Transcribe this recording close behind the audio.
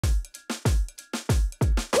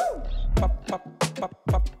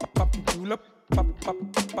Puppy julep, puppy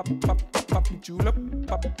julep,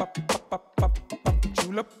 puppy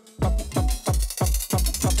julep,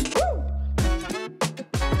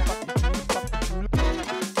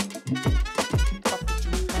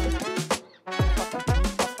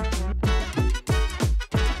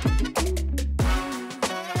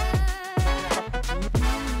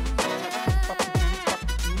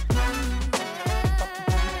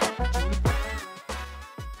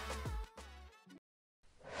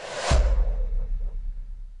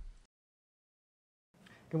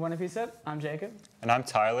 Good morning, PSEP. I'm Jacob. And I'm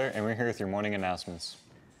Tyler, and we're here with your morning announcements.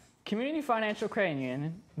 Community Financial Credit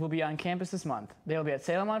Union will be on campus this month. They will be at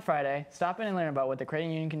Salem on Friday. Stop in and learn about what the credit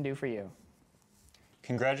union can do for you.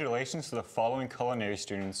 Congratulations to the following culinary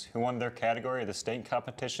students who won their category of the state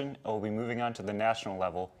competition and will be moving on to the national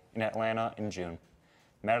level in Atlanta in June.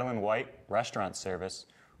 Madeline White, Restaurant Service,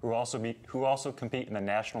 who also compete in the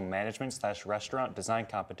National Management/Restaurant Design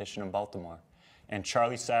Competition in Baltimore, and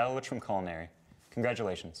Charlie Salowich from Culinary.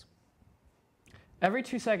 Congratulations. Every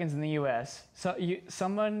 2 seconds in the U.S.,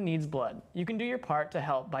 someone needs blood. You can do your part to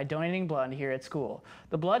help by donating blood here at school.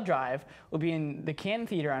 The blood drive will be in the Canton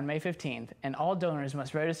Theater on May 15th, and all donors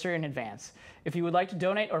must register in advance. If you would like to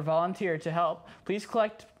donate or volunteer to help, please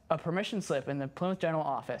collect a permission slip in the Plymouth General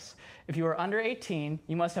office. If you are under 18,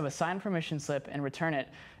 you must have a signed permission slip and return it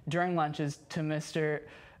during lunches to Mr.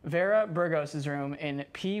 Vera Burgos' room in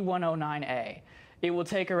P109A. It will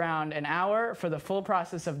take around an hour for the full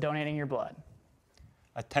process of donating your blood.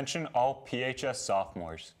 Attention all PHS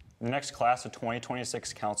sophomores. The next class of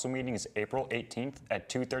 2026 council meeting is April 18th at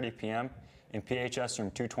 2:30 p.m. in PHS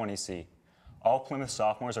room 220C. All Plymouth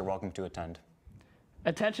sophomores are welcome to attend.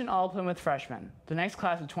 Attention all Plymouth freshmen. The next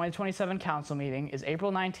class of 2027 council meeting is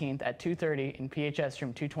April 19th at 2:30 in PHS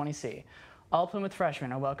room 220C. All Plymouth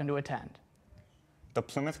freshmen are welcome to attend. The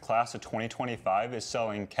Plymouth class of 2025 is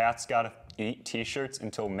selling Cats Gotta Eat t-shirts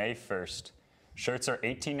until May 1st. Shirts are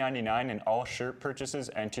 $18.99 and all shirt purchases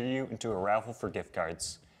enter you into a raffle for gift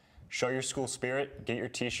cards. Show your school spirit, get your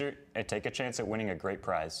t-shirt, and take a chance at winning a great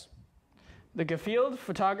prize. The Garfield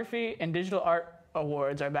Photography and Digital Art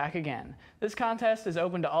Awards are back again. This contest is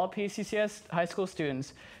open to all PCCS high school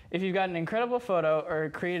students. If you've got an incredible photo or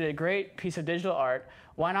created a great piece of digital art,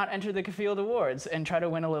 why not enter the Garfield Awards and try to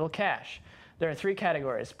win a little cash? There are 3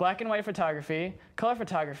 categories: black and white photography, color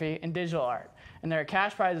photography, and digital art. And there are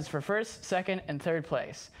cash prizes for 1st, 2nd, and 3rd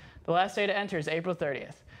place. The last day to enter is April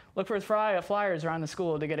 30th. Look for flyers around the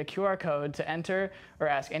school to get a QR code to enter or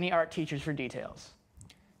ask any art teachers for details.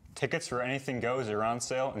 Tickets for Anything Goes are on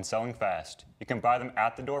sale and selling fast. You can buy them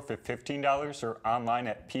at the door for $15 or online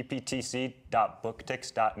at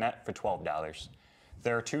pptc.booktix.net for $12.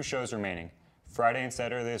 There are 2 shows remaining, Friday and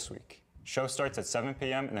Saturday this week. Show starts at 7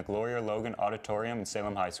 p.m. in the Gloria Logan Auditorium in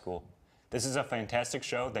Salem High School. This is a fantastic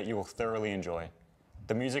show that you will thoroughly enjoy.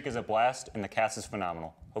 The music is a blast and the cast is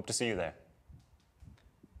phenomenal. Hope to see you there.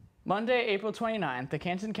 Monday, April 29th, the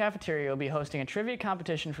Canton Cafeteria will be hosting a trivia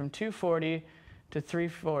competition from 2:40 to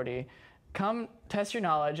 3:40. Come test your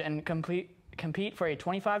knowledge and compete for a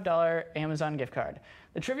 $25 Amazon gift card.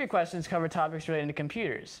 The trivia questions cover topics related to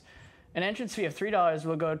computers. An entrance fee of $3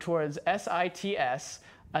 will go towards SITS,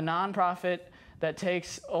 a nonprofit that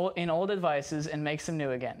takes in old devices and makes them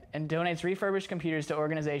new again, and donates refurbished computers to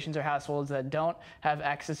organizations or households that don't have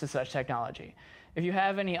access to such technology. If you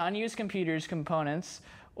have any unused computers, components,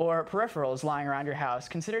 or peripherals lying around your house,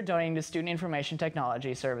 consider donating to Student Information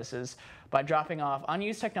Technology Services by dropping off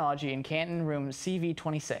unused technology in Canton Room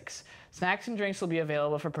CV26. Snacks and drinks will be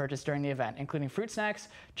available for purchase during the event, including fruit snacks,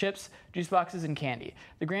 chips, juice boxes, and candy.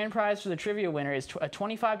 The grand prize for the trivia winner is a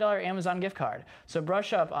 $25 Amazon gift card, so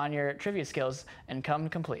brush up on your trivia skills and come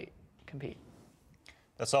compete.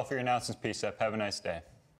 That's all for your announcements, PSEP. Have a nice day.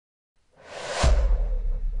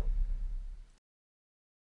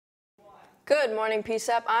 Good morning,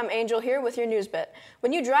 PSEP. I'm Angel here with your news bit.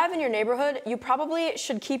 When you drive in your neighborhood, you probably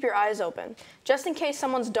should keep your eyes open, just in case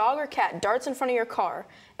someone's dog or cat darts in front of your car.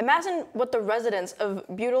 Imagine what the residents of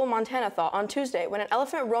Butyl, Montana thought on Tuesday when an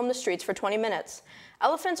elephant roamed the streets for 20 minutes.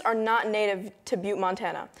 Elephants are not native to Butte,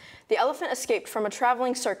 Montana. The elephant escaped from a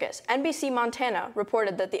traveling circus. NBC Montana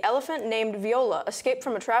reported that the elephant named Viola escaped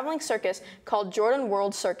from a traveling circus called Jordan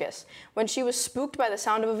World Circus when she was spooked by the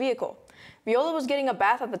sound of a vehicle. Viola was getting a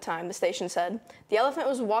bath at the time, the station said. The elephant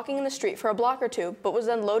was walking in the street for a block or 2, but was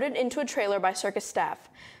then loaded into a trailer by circus staff.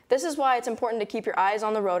 This is why it's important to keep your eyes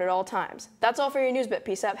on the road at all times. That's all for your news bit,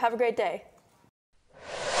 PSEP. Have a great day.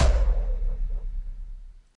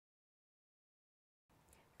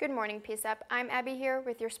 Good morning, PSEP. I'm Abby here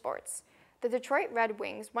with your sports. The Detroit Red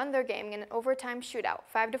Wings won their game in an overtime shootout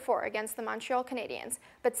 5-4 against the Montreal Canadiens,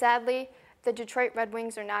 but sadly, the Detroit Red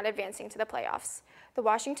Wings are not advancing to the playoffs. The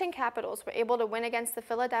Washington Capitals were able to win against the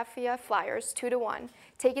Philadelphia Flyers 2-1,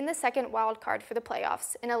 taking the second wild card for the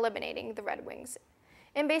playoffs and eliminating the Red Wings.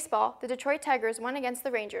 In baseball, the Detroit Tigers won against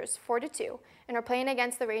the Rangers 4-2 and are playing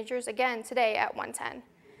against the Rangers again today at 1:10.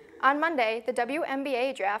 On Monday, the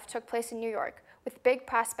WNBA draft took place in New York, with big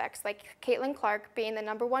prospects like Caitlin Clark being the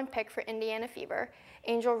 #1 pick for Indiana Fever,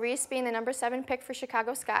 Angel Reese being the #7 pick for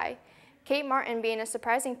Chicago Sky, Kate Martin being a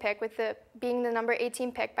surprising pick with being the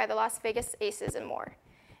 #18 pick by the Las Vegas Aces, and more.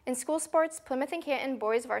 In school sports, Plymouth and Canton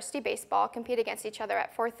boys varsity baseball compete against each other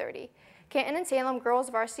at 4:30. Canton and Salem girls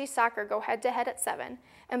varsity soccer go head-to-head at 7,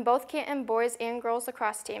 and both Canton boys and girls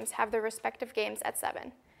lacrosse teams have their respective games at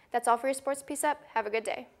 7. That's all for your sports PSEP. Have a good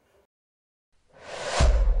day.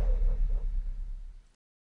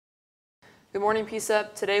 Good morning,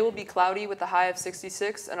 PSEP. Today will be cloudy with a high of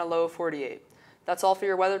 66 and a low of 48. That's all for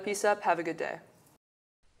your weather, PSEP. Have a good day.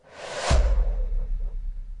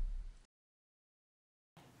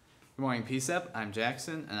 Good morning, PSEP. I'm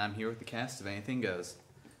Jackson, and I'm here with the cast of Anything Goes.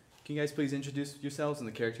 Can you guys please introduce yourselves and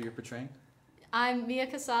the character you're portraying? I'm Mia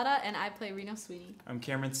Casada, and I play Reno Sweeney. I'm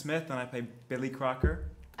Cameron Smith, and I play Billy Crocker.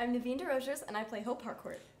 I'm Naveen DeRosiers, and I play Hope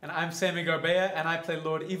Harcourt. And I'm Sammy Garbea, and I play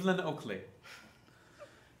Lord Evelyn Oakley.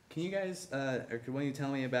 Can you guys, or could one of you tell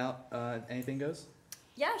me about Anything Goes?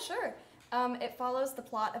 Yeah, sure. It follows the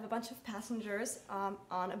plot of a bunch of passengers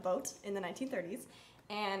on a boat in the 1930s.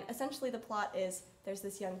 And essentially the plot is there's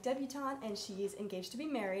this young debutante, and she's engaged to be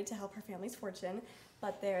married to help her family's fortune.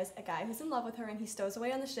 But there's a guy who's in love with her, and he stows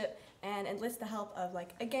away on the ship and enlists the help of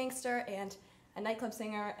like a gangster and a nightclub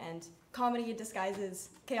singer, and comedy disguises,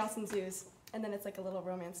 chaos ensues, and then it's like a little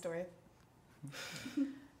romance story.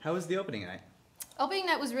 How was the opening night? Opening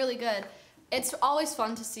night was really good. It's always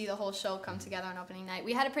fun to see the whole show come together on opening night.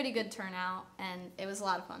 We had a pretty good turnout, and it was a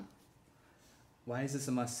lot of fun. Why is this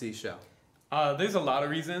a must-see show? There's a lot of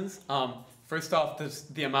reasons. First off,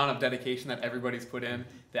 the amount of dedication that everybody's put in.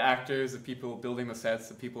 The actors, the people building the sets,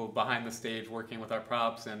 the people behind the stage working with our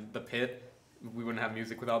props, and the pit. We wouldn't have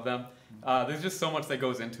music without them. There's just so much that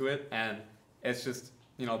goes into it, and it's just,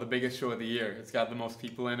 the biggest show of the year. It's got the most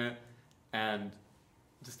people in it, and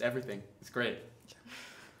just everything. It's great.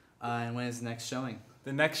 And when is the next showing?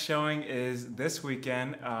 The next showing is this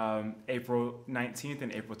weekend, April 19th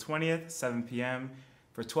and April 20th, 7 p.m.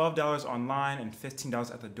 for $12 online and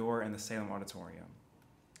 $15 at the door in the Salem Auditorium.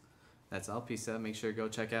 That's all, PSEP. Make sure to go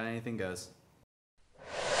check out Anything Goes.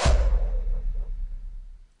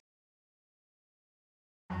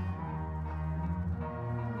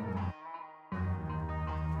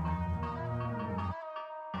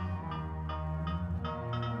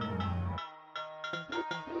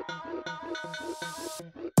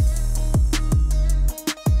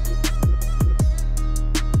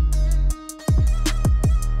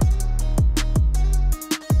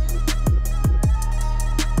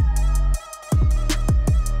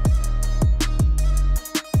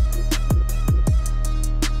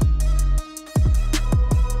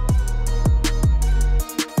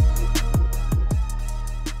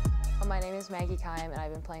 Maggie Kime, and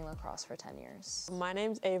I've been playing lacrosse for 10 years. My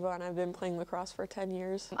name's Ava, and I've been playing lacrosse for 10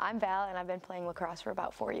 years. I'm Val, and I've been playing lacrosse for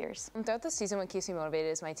about 4 years. Throughout the season, what keeps me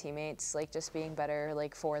motivated is my teammates, just being better,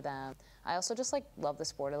 for them. I also just, love the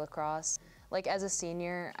sport of lacrosse. As a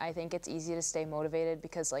senior, I think it's easy to stay motivated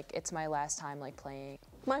because, it's my last time, playing.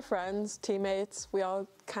 My friends, teammates, we all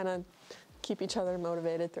kind of keep each other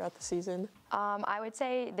motivated throughout the season. I would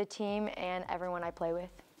say the team and everyone I play with.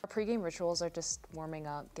 Our pregame rituals are just warming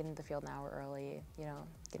up, getting to the field an hour early,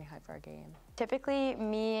 getting hyped for our game. Typically,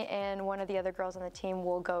 me and one of the other girls on the team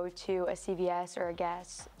will go to a CVS or a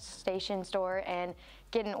gas station store and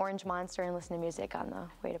get an Orange Monster and listen to music on the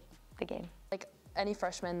way to the game. Any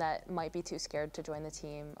freshman that might be too scared to join the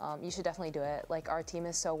team, you should definitely do it. Our team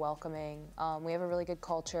is so welcoming. We have a really good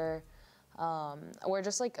culture. We're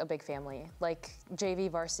just a big family. JV,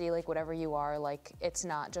 varsity, whatever you are, it's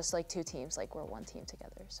not just two teams, we're one team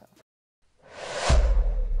together, so.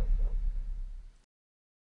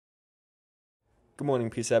 Good morning,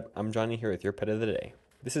 PSEP. I'm Johnny here with your pet of the day.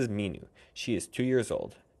 This is Minu. She is 2 years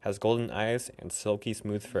old, has golden eyes, and silky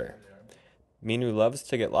smooth fur. Minu loves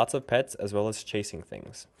to get lots of pets as well as chasing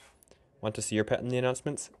things. Want to see your pet in the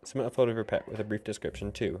announcements? Submit a photo of your pet with a brief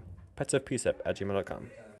description to petsofpsep@gmail.com.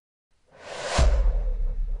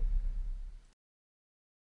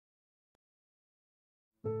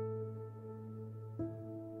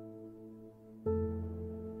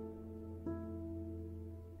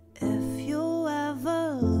 If you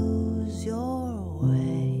ever lose your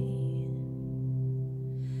way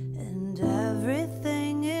and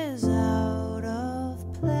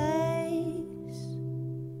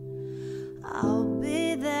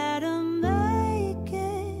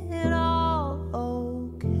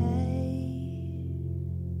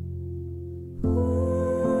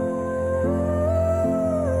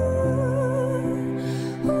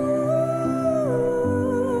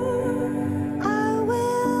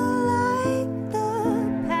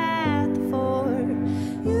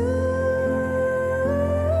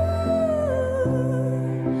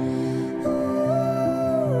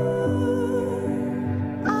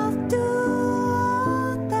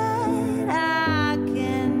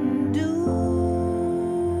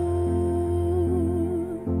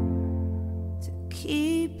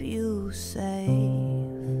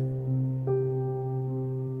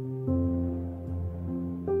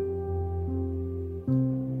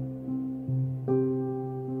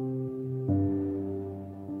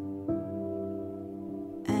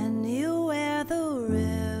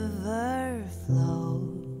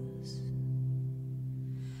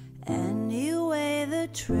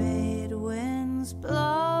trade winds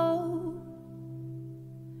blow.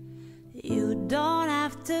 You don't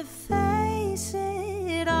have to face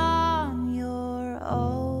it on your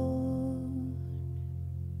own.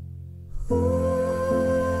 Ooh.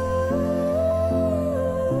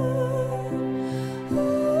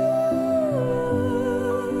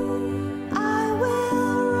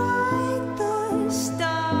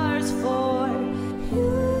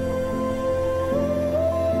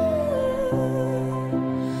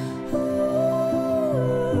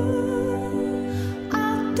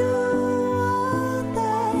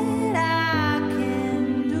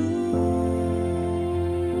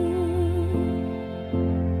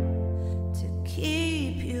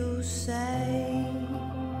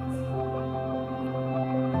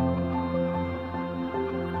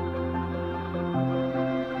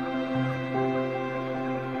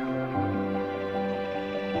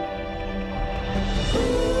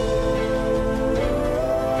 Ooh.